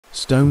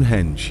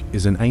Stonehenge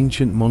is an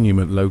ancient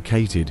monument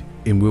located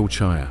in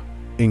Wiltshire,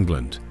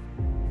 England,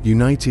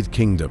 United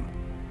Kingdom.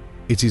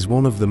 It is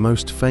one of the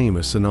most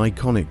famous and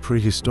iconic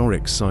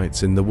prehistoric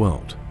sites in the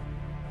world.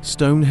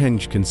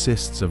 Stonehenge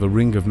consists of a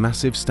ring of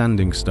massive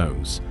standing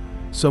stones,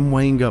 some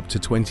weighing up to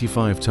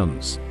 25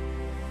 tons,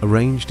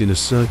 arranged in a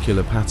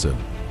circular pattern.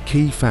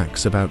 Key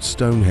facts about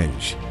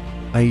Stonehenge: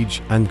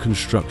 age and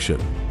construction.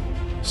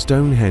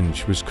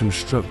 Stonehenge was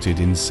constructed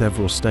in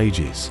several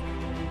stages,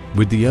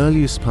 with the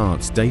earliest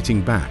parts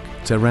dating back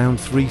to around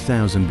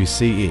 3000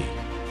 BCE.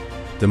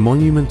 The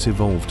monument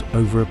evolved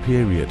over a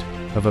period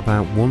of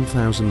about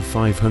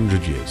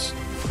 1,500 years.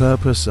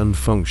 Purpose and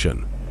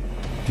function.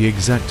 The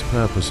exact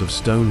purpose of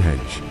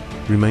Stonehenge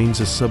remains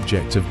a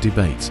subject of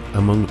debate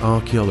among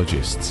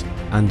archaeologists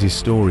and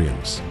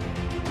historians.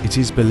 It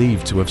is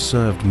believed to have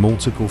served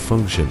multiple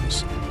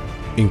functions,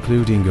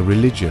 including a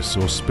religious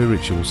or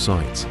spiritual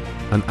site,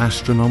 an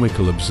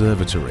astronomical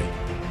observatory,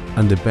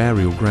 and a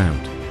burial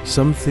ground.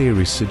 Some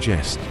theories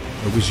suggest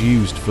it was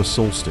used for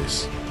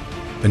solstice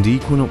and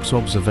equinox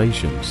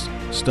observations.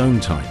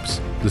 Stone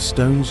types. The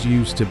stones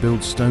used to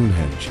build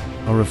Stonehenge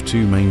are of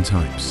two main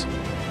types.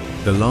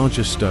 The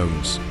larger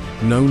stones,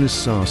 known as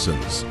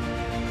sarsens,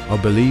 are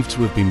believed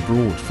to have been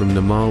brought from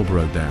the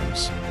Marlborough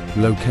Downs,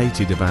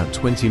 located about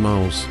 20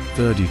 miles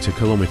 (30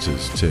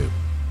 kilometers) to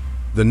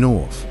the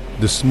north.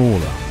 The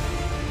smaller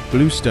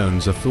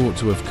bluestones are thought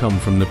to have come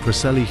from the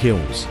Preseli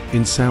Hills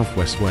in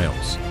southwest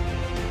Wales,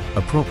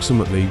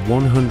 approximately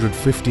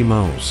 150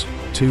 miles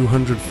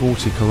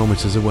 (240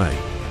 kilometers) away.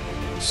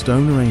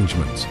 Stone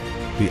arrangement.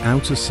 The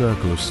outer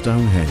circle of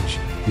Stonehenge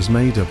is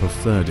made up of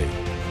 30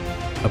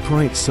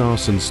 upright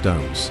sarsen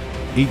stones,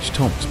 each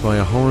topped by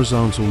a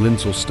horizontal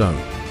lintel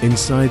stone.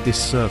 Inside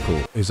this circle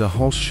is a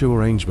horseshoe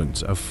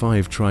arrangement of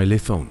 5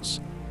 trilithons,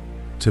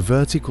 two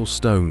vertical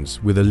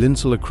stones with a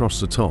lintel across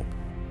the top.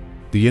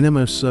 The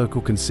innermost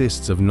circle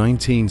consists of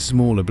 19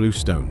 smaller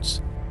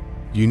bluestones.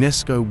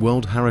 UNESCO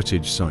World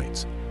Heritage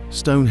Site.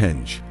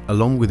 Stonehenge,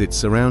 along with its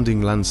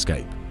surrounding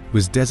landscape,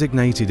 was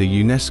designated a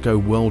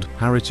UNESCO World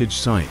Heritage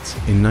Site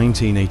in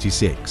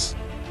 1986,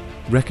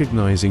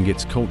 recognizing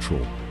its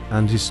cultural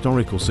and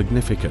historical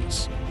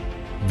significance.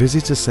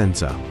 Visitor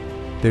Center.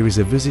 There is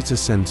a visitor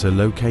center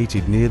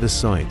located near the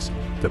site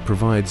that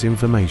provides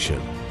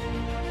information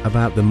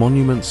about the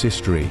monument's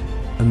history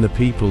and the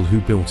people who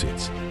built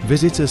it.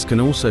 Visitors can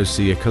also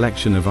see a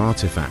collection of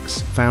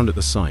artifacts found at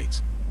the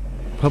site.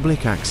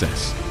 Public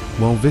access.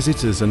 While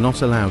visitors are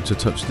not allowed to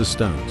touch the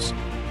stones,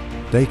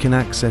 they can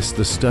access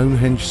the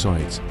Stonehenge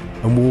site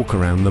and walk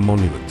around the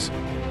monument,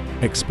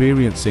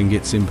 experiencing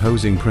its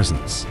imposing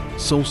presence.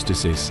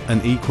 Solstices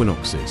and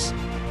equinoxes.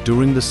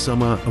 During the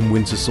summer and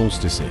winter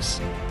solstices,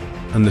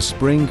 and the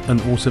spring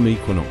and autumn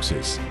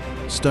equinoxes,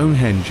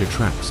 Stonehenge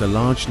attracts a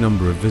large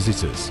number of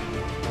visitors,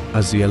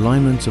 as the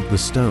alignment of the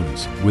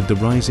stones with the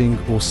rising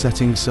or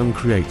setting sun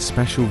creates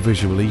special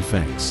visual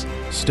effects.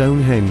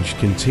 Stonehenge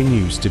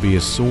continues to be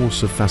a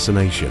source of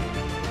fascination,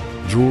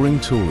 drawing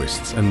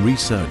tourists and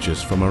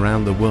researchers from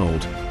around the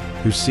world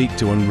who seek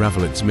to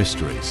unravel its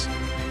mysteries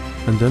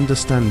and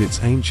understand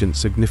its ancient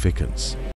significance.